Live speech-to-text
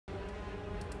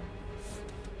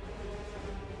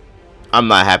I'm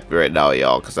not happy right now,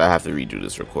 y'all, because I have to redo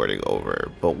this recording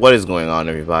over. But what is going on,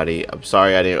 everybody? I'm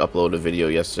sorry I didn't upload a video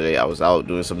yesterday. I was out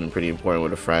doing something pretty important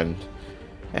with a friend,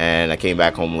 and I came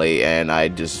back home late, and I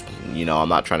just, you know, I'm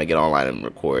not trying to get online and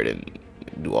record and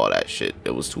do all that shit.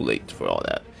 It was too late for all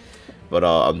that. But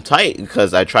I'm tight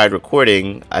because I tried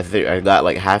recording. I think I got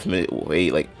like half minute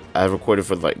wait. Like I recorded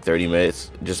for like 30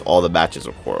 minutes. Just all the matches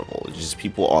are horrible. It's just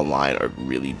people online are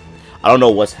really, I don't know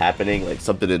what's happening. Like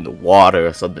something in the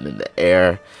water, something in the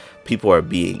air. People are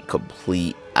being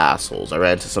complete assholes. I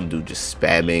ran into some dude just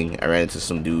spamming. I ran into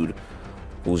some dude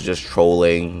who's just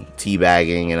trolling,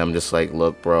 teabagging, and I'm just like,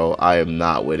 look, bro, I am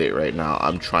not with it right now.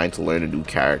 I'm trying to learn a new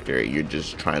character. You're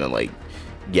just trying to like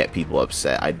get people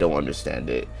upset. I don't understand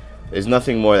it. There's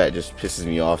nothing more that just pisses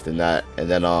me off than that.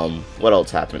 And then what else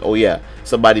happened? Oh yeah,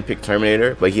 somebody picked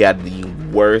Terminator, but he had the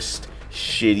worst,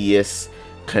 shittiest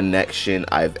connection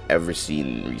I've ever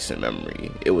seen in recent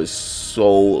memory. It was so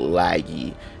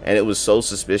laggy, and it was so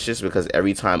suspicious because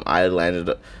every time I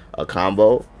landed a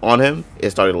combo on him, it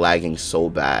started lagging so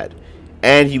bad.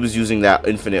 And he was using that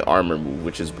infinite armor move,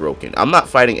 which is broken. I'm not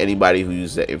fighting anybody who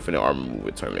uses that infinite armor move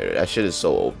with Terminator. That shit is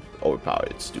so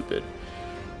overpowered. It's stupid.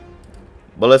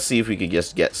 But let's see if we could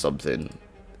just get something,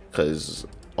 because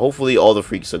hopefully all the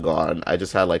freaks are gone. I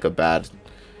just had like a bad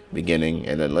beginning,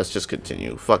 and then let's just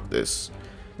continue. Fuck this.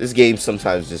 This game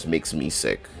sometimes just makes me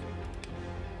sick.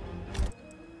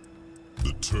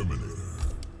 The Terminator.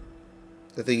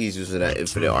 I think he's using that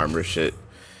infinite armor shit.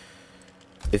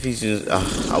 If he's using,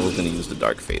 I was gonna use the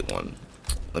Dark Fate one.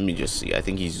 Let me just see. I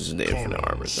think he's using the infinite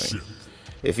armor thing.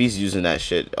 If he's using that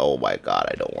shit, oh my god,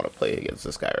 I don't want to play against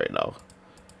this guy right now.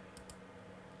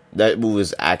 That move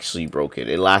is actually broken.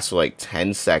 It lasts for like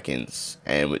 10 seconds,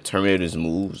 and with Terminator's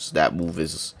moves, that move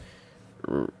is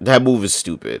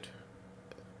stupid.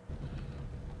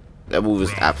 That move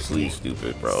is absolutely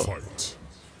stupid, bro.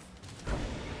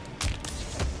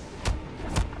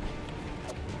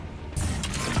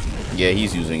 Yeah,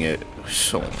 he's using it.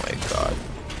 Oh my god.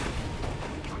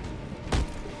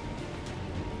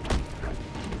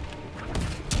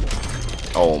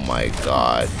 Oh my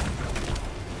god.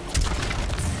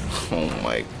 Oh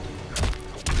my.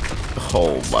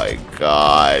 Oh my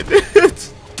god.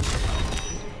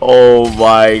 Oh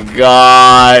my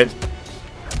god.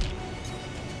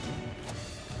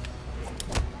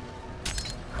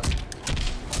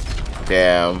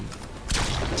 Damn.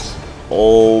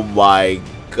 Oh my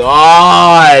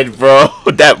god, bro.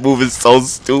 That move is so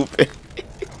stupid.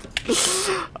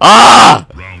 Ah!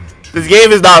 This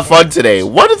game is not fun today.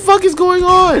 What the fuck is going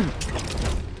on?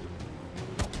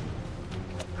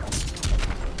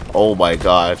 Oh my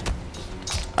god.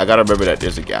 I gotta remember that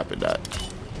there's a gap in that.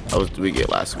 I was doing it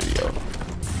last video.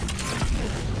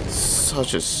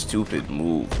 Such a stupid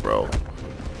move, bro.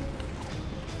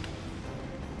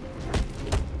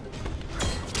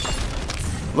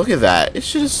 Look at that. This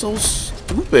shit is so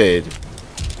stupid.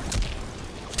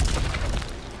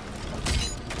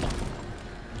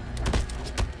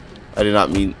 I did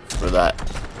not mean for that.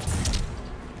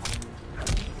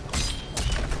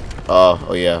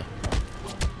 Oh yeah.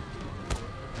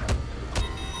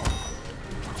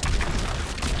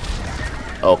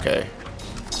 Okay.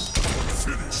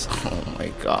 Oh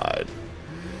my god.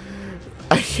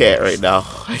 I can't right now.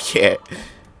 I can't.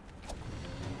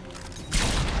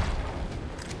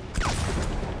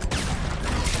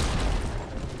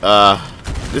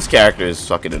 This character is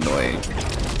fucking annoying.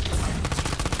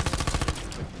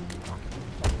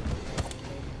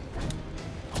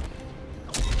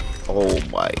 Oh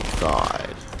my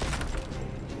god.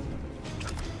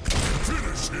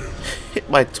 Hit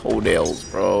my toenails,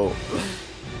 bro.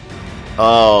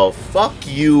 Oh, fuck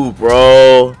you,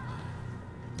 bro.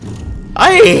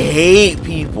 I hate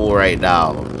people right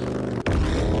now.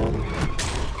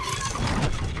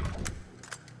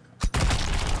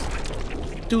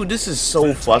 Dude, this is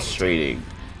so frustrating.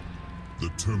 The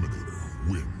Terminator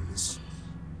wins.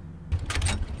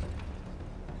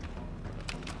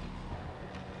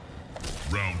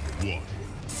 Round one,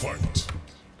 fight.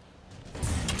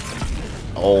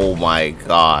 Oh my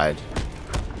god.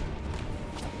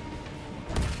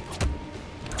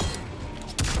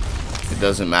 It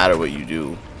doesn't matter what you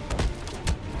do.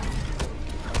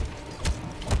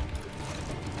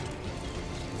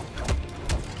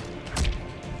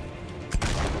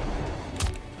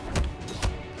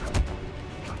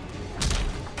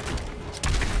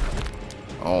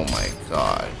 Oh my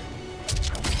god.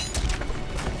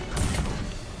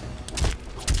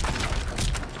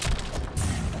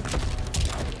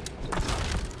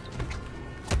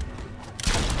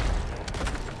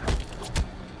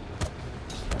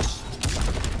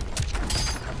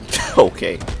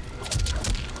 Okay.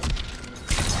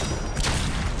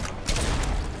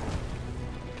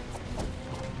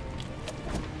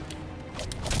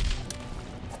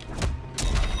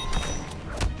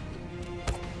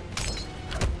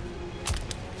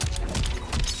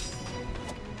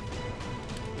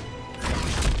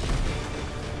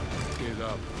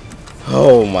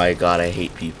 Oh my god, I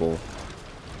hate people.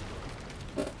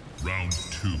 Round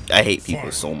 2. I hate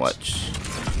people so much.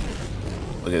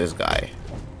 Look at this guy.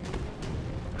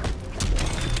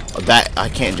 Oh, that I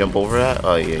can't jump over that?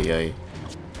 Oh yeah, yeah.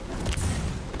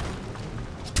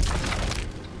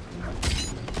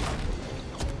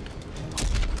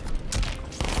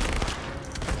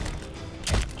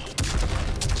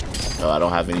 Oh, I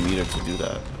don't have any meter to do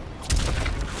that.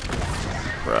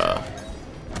 Bruh.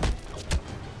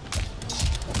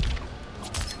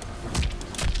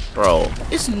 Bro,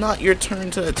 it's not your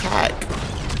turn to attack.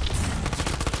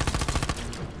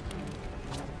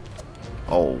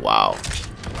 Oh, wow.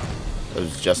 It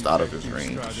was just out of his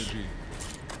range.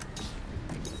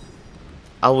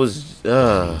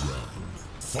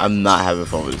 I'm not having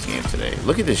fun with this game today.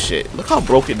 Look at this shit. Look how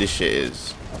broken this shit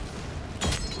is.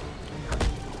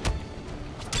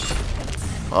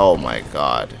 Oh my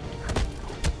god.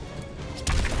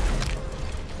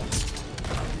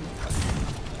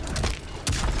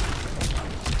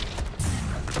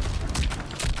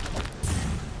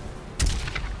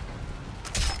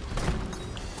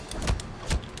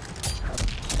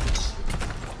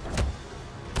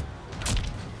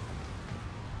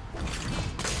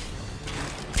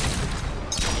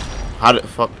 How the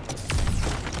fuck?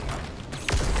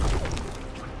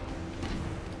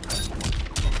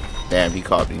 Damn, he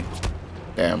caught me.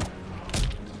 Damn.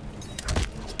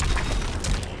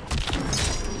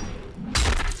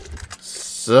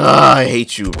 I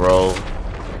hate you, bro.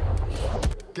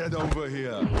 Get over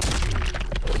here.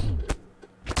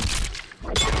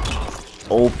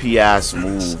 OP ass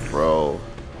move, bro.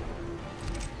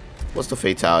 What's the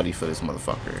fatality for this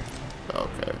motherfucker?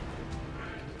 Okay.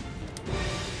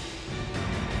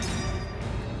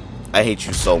 I hate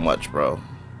you so much, bro.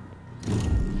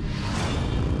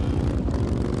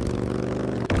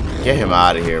 Get him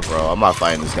out of here, bro. I'm not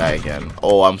fighting this guy again.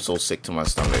 Oh, I'm so sick to my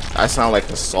stomach. I sound like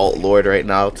a salt lord right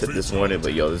now to this morning,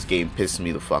 but yo, this game pissed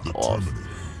me the fuck off.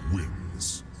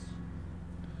 Wins.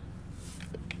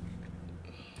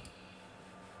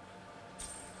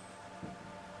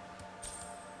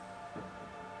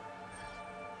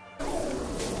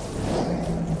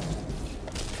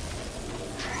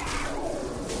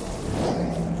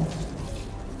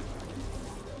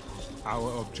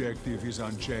 Our objective is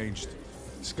unchanged.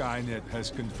 Skynet has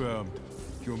confirmed.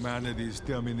 Humanity's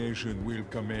termination will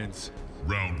commence.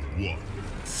 Round 1.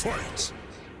 Fight!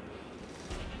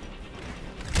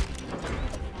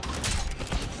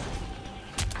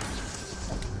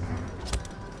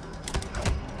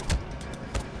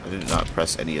 I did not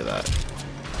press any of that.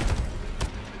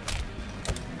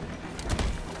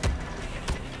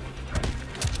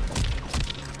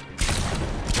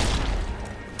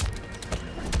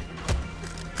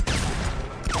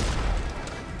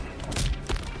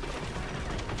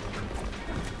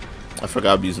 I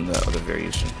forgot I'm using that other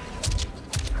variation.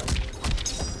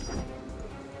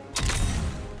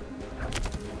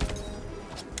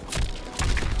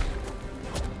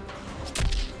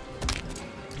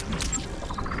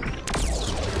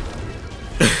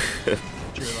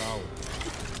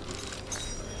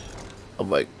 I'm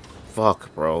like,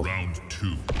 fuck, bro. Round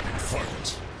 2.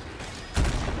 Fight!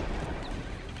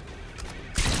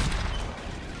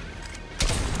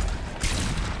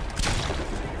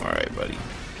 Alright, buddy.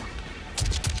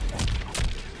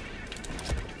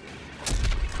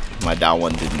 My down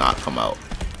one did not come out.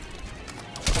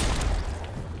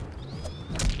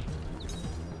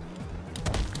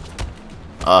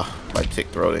 My tick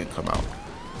throw didn't come out.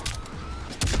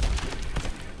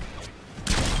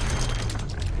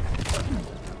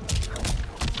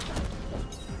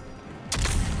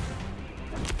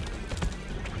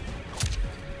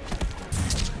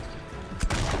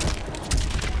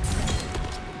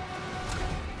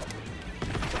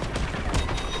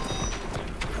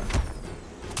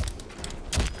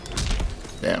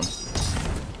 Damn.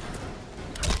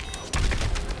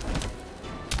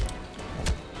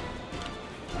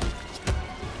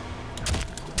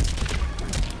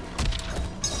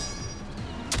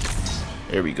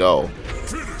 Here we go.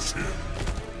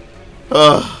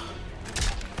 Ugh.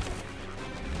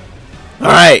 All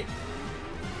right.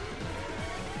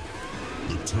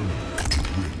 The Terminator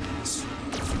wins.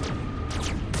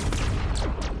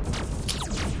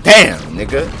 Damn,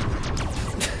 nigga.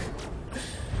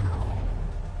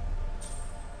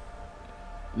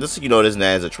 This, you know, this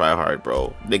man's a tryhard,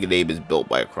 bro. Nigga name is Built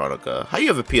by Chronica. How you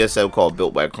have a PSM called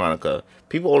Built by Chronica?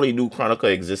 People only knew Chronica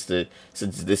existed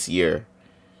since this year.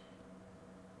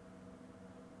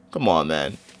 Come on,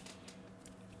 man.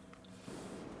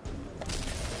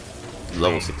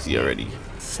 Level 60 already.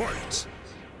 Fight!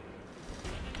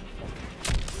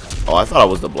 Oh, I thought I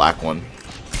was the black one.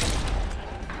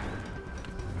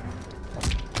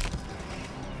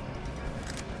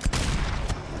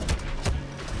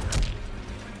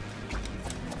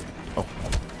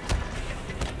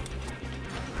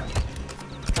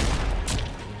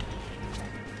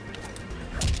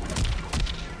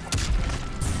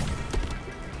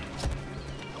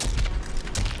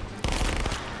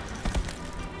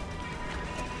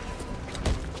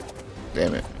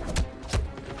 Damn it.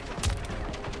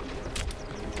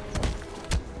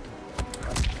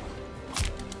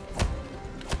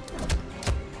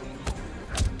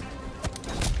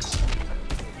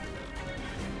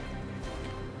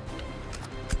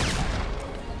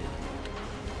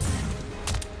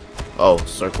 Oh,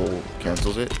 circle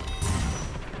cancels it.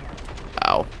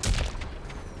 Ow.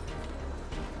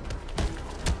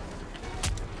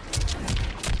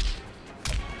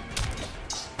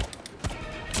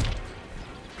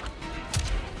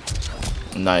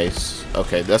 Nice.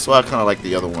 Okay, that's why I kind of like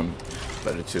the other one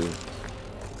better too.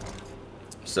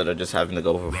 Instead of just having to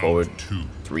go for forward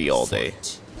 3 all day.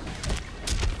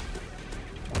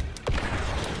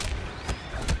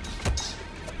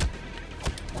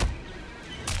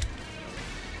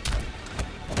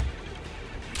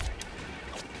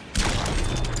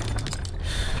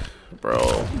 Bro,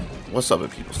 what's up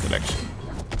with people's connection?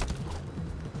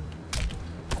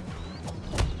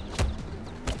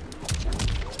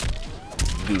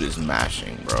 Dude is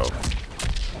mashing, bro.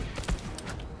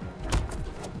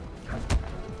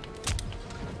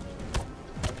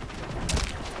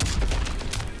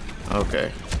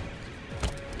 Okay.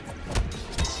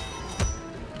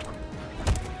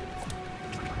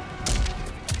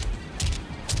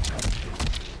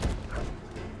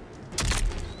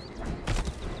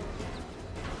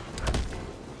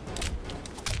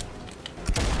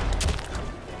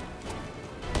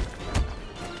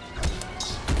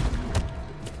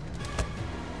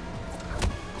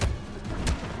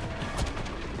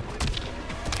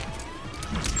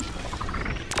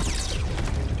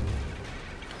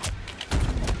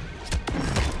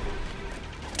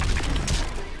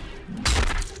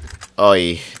 Oh,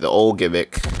 the old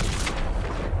gimmick.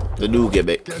 The new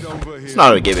gimmick. It's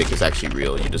not a gimmick, it's actually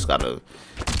real. You just gotta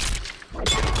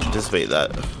anticipate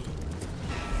that.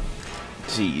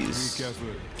 Jeez.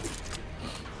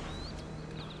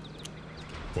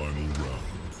 Final round.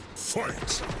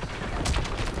 Fight!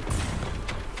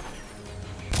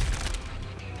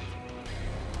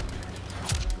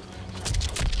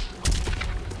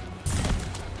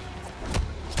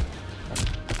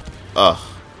 Ugh.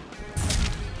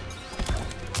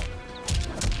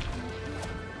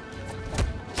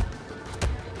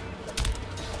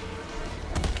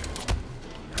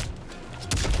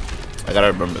 I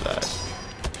gotta remember that.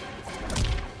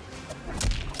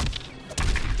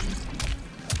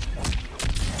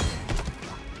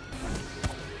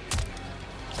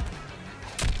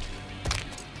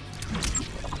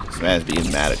 This man's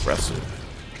being mad aggressive.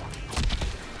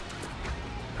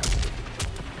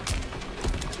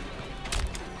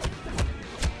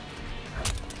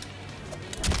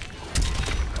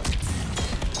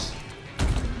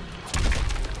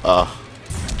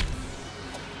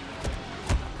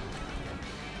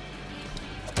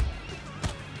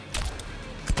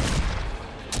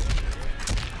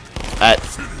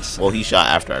 Well, he shot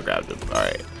after I grabbed him.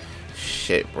 Alright.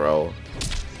 Shit, bro.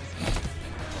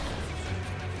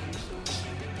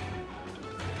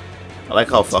 I like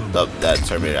how fucked up that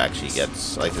Terminator actually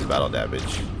gets, like, his battle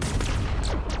damage.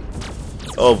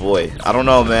 Oh boy. I don't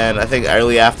know, man. I think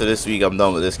early after this week, I'm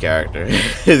done with this character.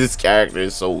 This character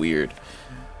is so weird.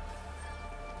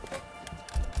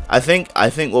 I think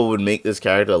what would make this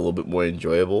character a little bit more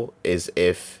enjoyable is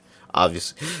if,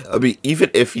 obviously, I mean,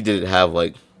 even if he didn't have,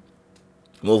 like,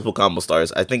 multiple combo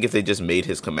stars, I think if they just made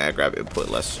his command grab input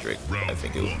less strict, I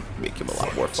think it would make him a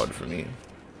lot more fun for me.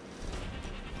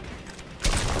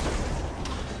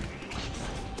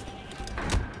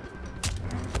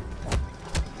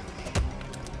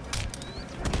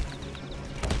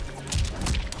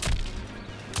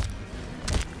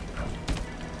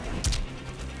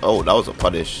 Oh, that was a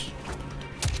punish.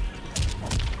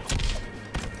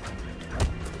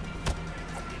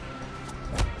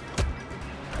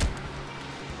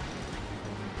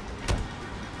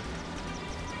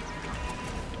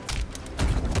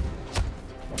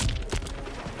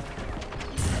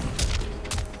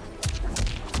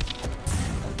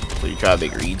 So you try to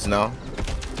make reads now?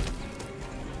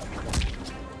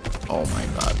 Oh my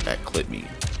god, that clipped me.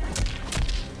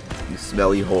 You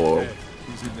smelly whore.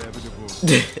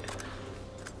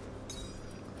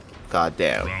 God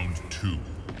damn. Round 2.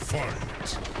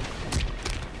 Fight!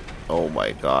 Oh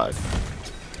my god.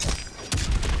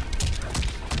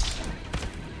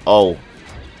 Oh.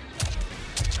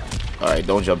 Alright,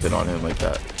 don't jump in on him like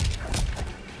that.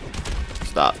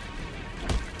 Stop.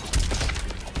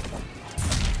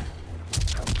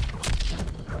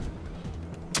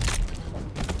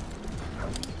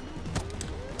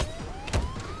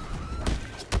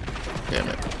 Damn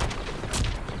it.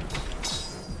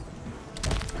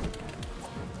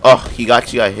 Oh, he got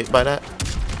hit by that?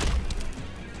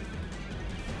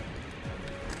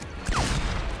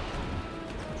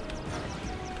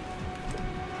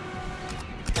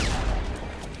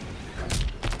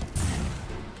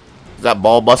 Is that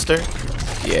Ball Buster?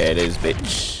 Yeah, it is,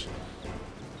 bitch.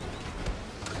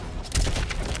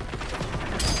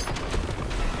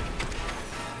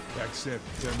 Accept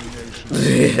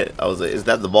termination. I was like, is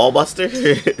that the Ball Buster?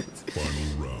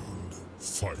 Final round.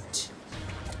 Fight.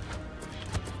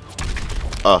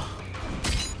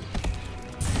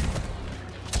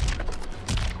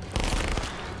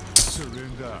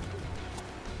 Surrender.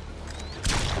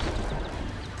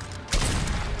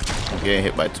 I'm getting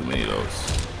hit by too many of those.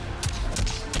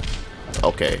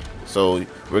 Okay, so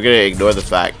we're gonna ignore the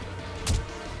fact.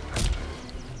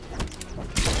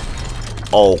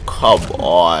 Oh, come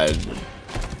on.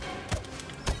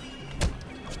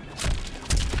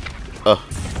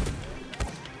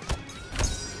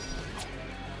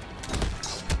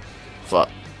 Fuck.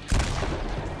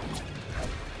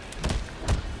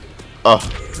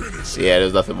 Yeah,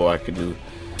 there's nothing more I could do.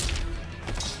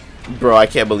 Bro, I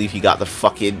can't believe he got the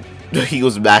fucking... He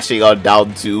was mashing on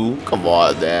down 2. Come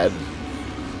on, man.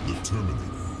 The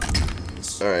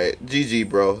Terminator. Alright, GG,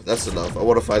 bro. That's enough. I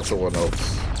want to find someone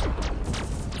else.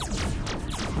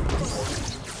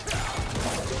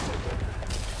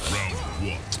 Round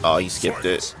 1. Oh, he skipped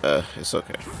it. It's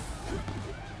okay.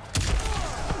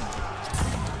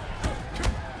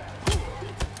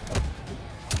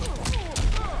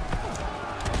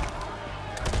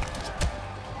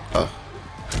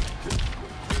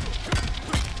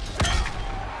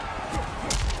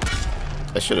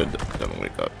 I should have done a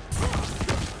wake up.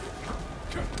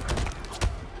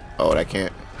 Oh, that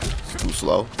can't. It's too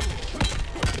slow.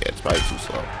 Yeah, it's probably too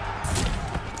slow.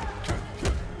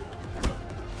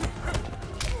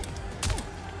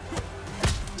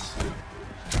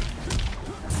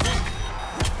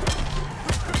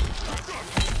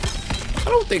 I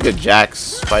don't think a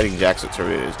Jax fighting Jax with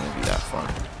Terminator is gonna be that fun.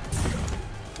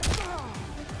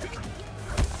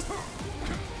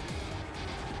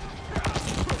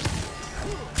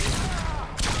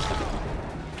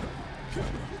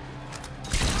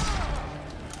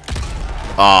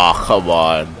 Oh, come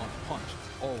on.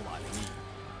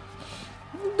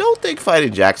 Don't think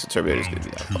fighting Jax with Terminator is gonna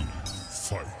be that fun.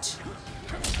 Fight.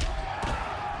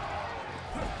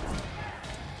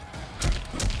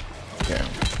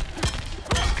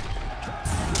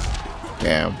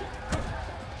 Damn.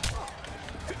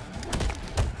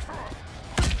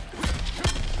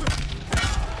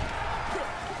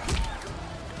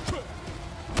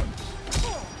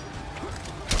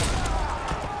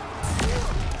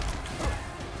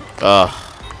 I'm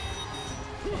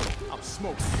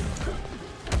smoking.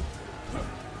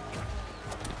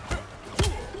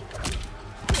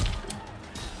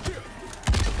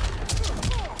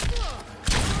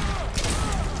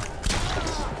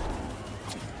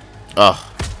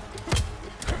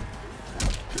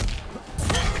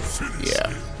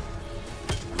 Yeah.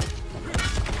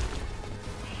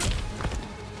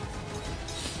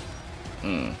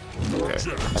 Okay. I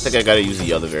think I gotta use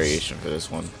the other variation for this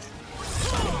one.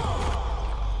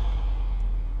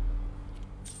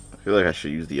 I feel like I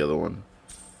should use the other one.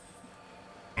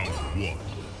 Round 1.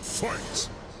 Fight.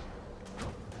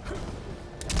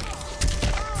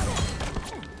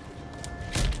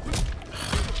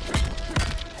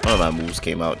 One of my moves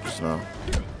came out just now.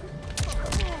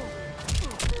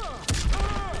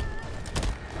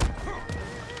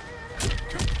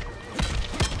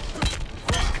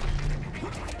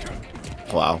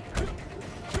 Wow.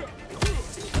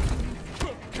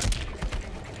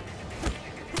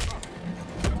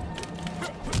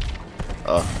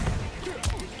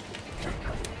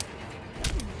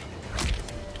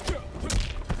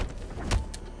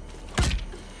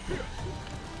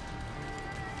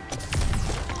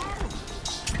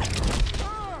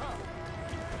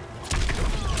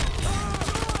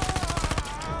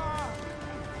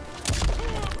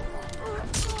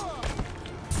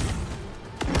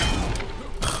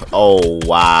 Oh,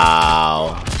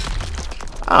 wow.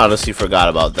 I honestly forgot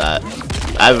about that.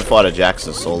 I haven't fought a Jax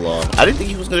in so long. I didn't think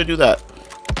he was going to do that.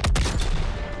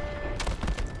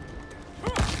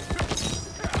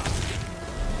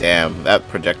 Damn, that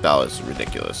projectile is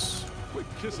ridiculous.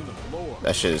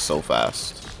 That shit is so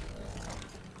fast.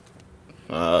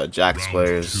 Jax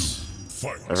players.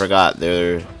 I forgot,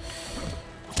 they're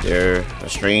a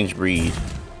strange breed.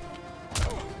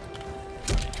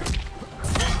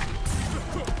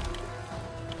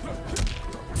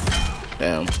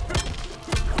 Damn.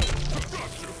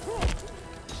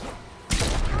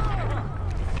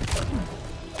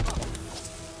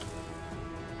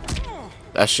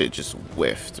 That shit just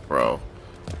whiffed, bro.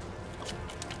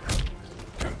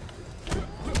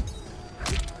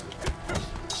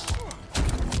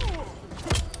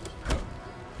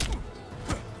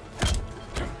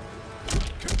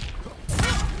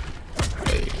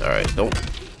 Don't.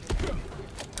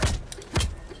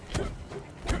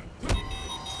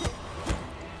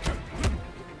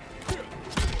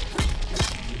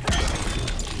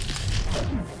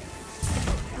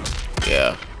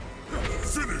 Yeah.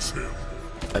 Finish him.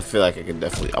 I feel like I can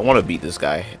definitely. I want to beat this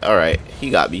guy. All right, he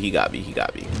got me. He got me. He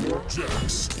got me.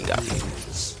 He got me.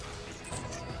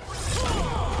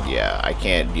 Yeah, I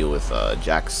can't deal with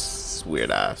Jack's weird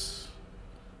ass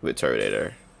with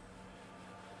Terminator.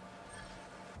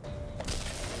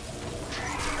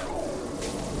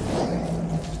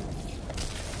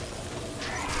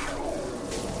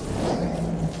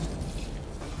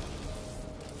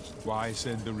 Why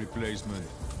send the replacement?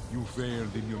 You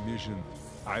failed in your mission.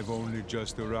 I've only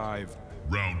just arrived.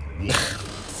 Round 1.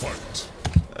 Fight.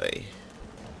 Hey.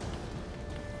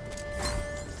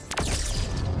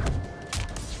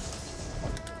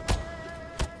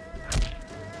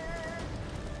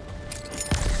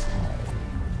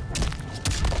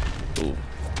 Ooh.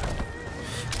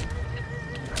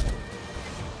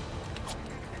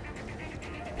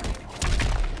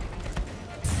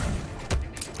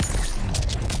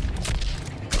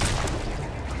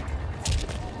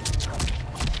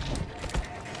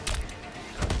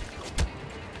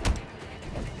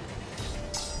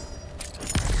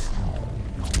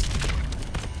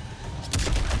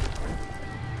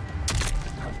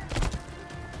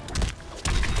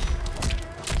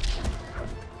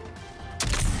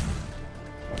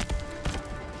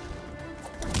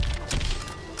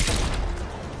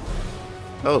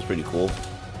 That was pretty cool.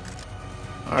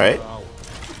 Alright.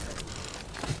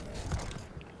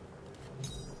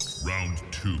 Round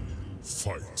 2.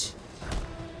 Fight.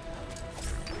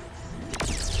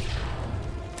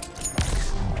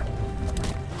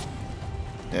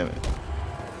 Damn it.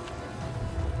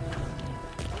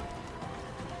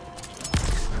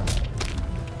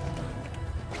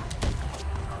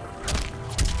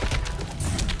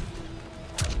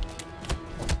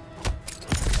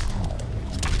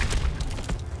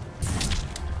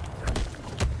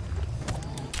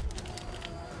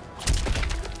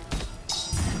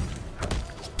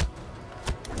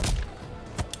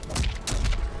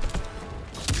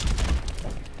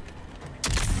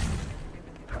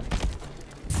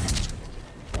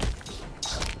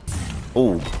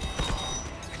 Ooh.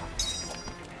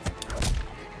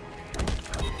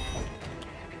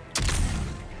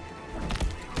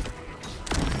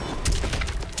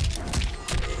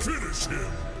 Finish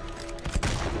him.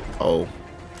 Oh.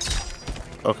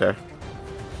 Okay.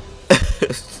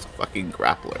 Fucking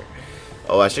grappler.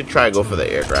 Oh, I should try and go for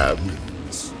the air grab.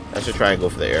 I should try and go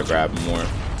for the air grab more.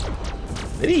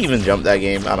 Did he even jump that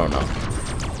game? I don't know.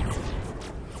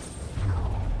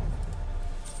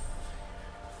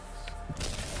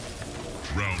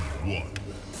 Round 1.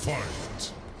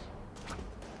 Fight.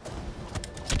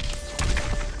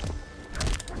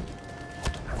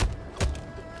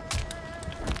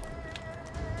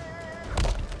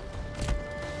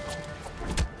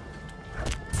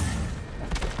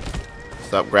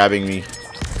 Stop grabbing me.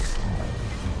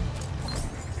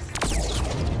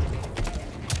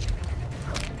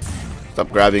 Stop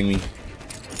grabbing me.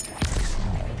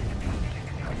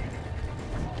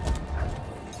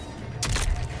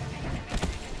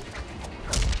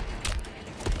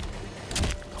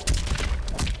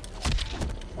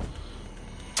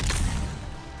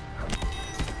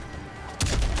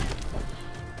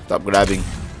 Stop grabbing.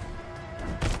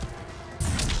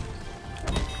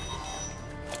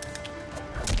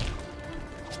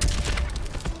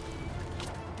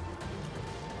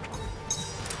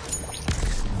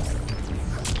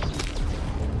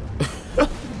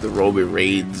 The Roman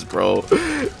Reigns, bro.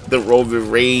 The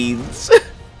Roman Reigns.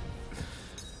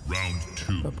 Round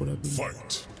 2.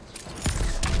 Fight.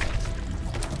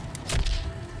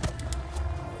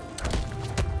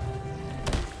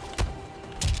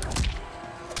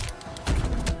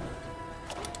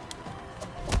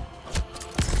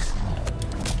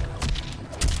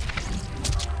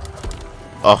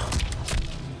 Oh,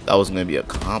 that was gonna be a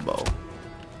combo.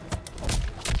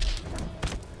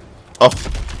 Oh.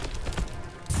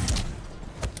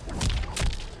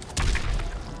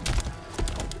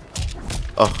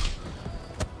 Oh.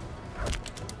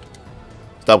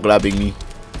 Stop grabbing me.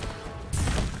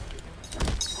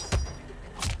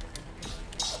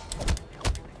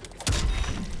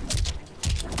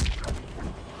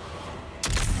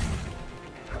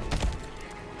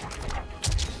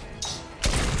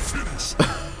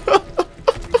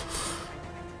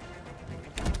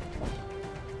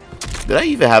 Did I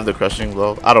even have the crushing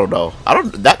blow? I don't know.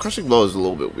 That crushing blow is a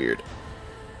little bit weird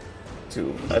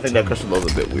too. I think that crushing blow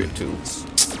is a bit weird too.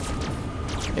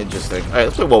 Interesting. Alright,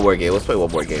 let's play one more game. Let's play one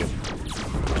more game.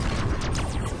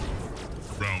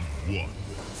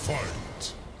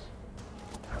 Fight.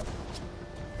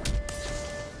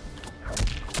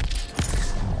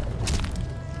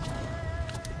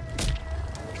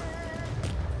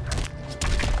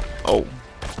 Oh.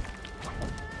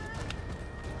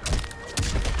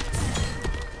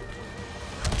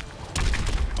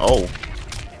 Oh.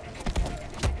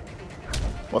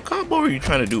 What combo are you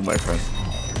trying to do, my friend?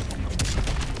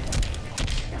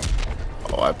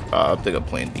 Oh, I think I'm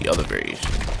playing the other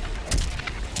variation.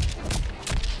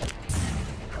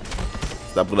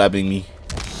 Stop blabbing me.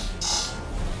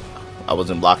 I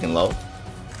wasn't blocking low.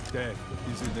 Death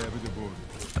is inevitable.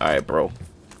 Alright, bro.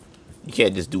 You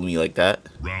can't just do me like that.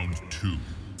 Round 2.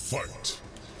 Fight.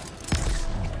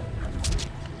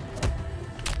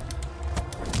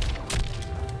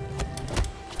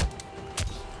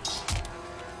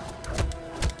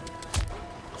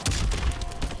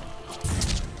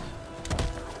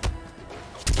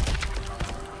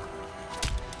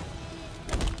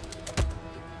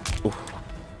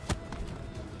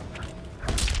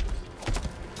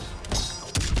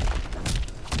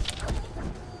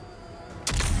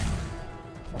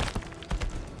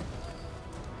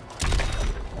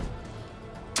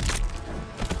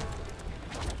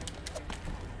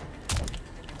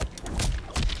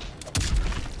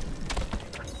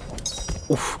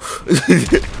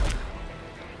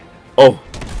 Oh.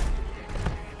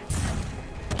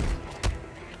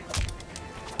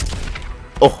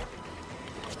 Oh.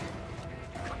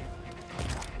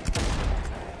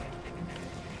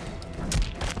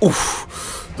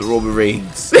 Oof. The Roman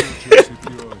Reigns.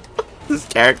 This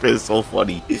character is so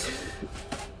funny.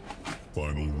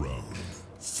 Final round.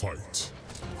 Fight.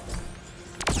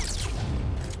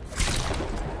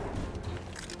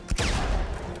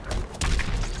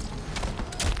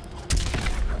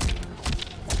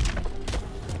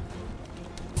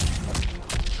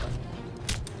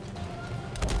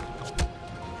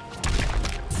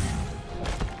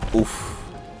 Oof.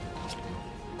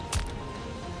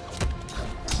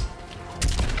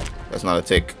 That's not a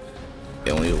tick.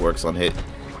 It only works on hit.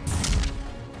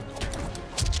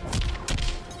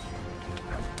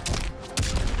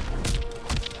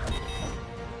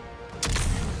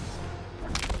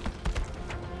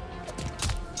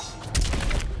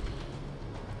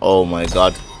 Oh my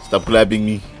god. Stop grabbing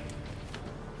me.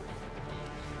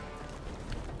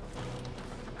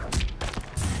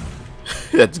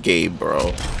 That's game,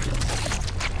 bro.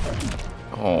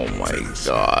 Oh my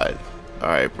god.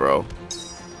 Alright, bro.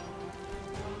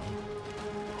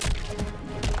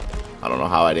 I don't know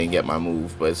how I didn't get my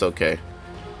move, but it's okay.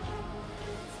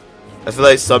 I feel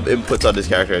like some inputs on this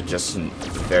character are just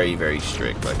very, very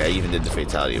strict. Like, I even did the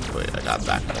fatality input. I got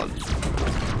back one.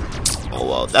 Oh,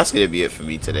 well. That's going to be it for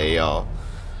me today, y'all.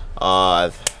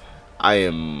 I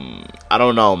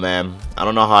don't know, man. I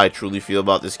don't know how I truly feel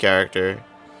about this character.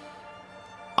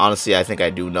 Honestly, I think I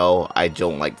do know. I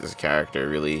don't like this character,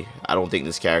 really. I don't think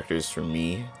this character is for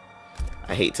me.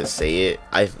 I hate to say it.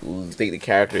 I think the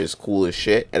character is cool as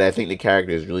shit, and I think the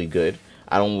character is really good.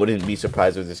 Wouldn't be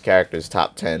surprised if this character is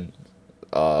top 10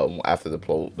 after the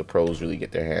pros really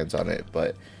get their hands on it.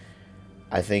 But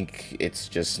I think it's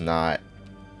just not.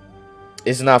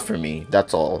 It's not for me.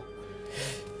 That's all.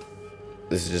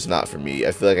 This is just not for me.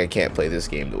 I feel like I can't play this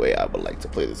game the way I would like to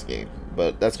play this game.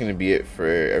 But that's going to be it for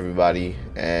everybody.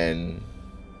 And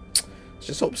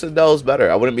just hope Sindel is better.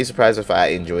 I wouldn't be surprised if I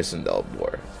enjoy Sindel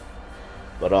more.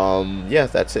 But yeah,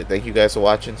 that's it. Thank you guys for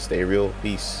watching. Stay real.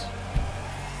 Peace.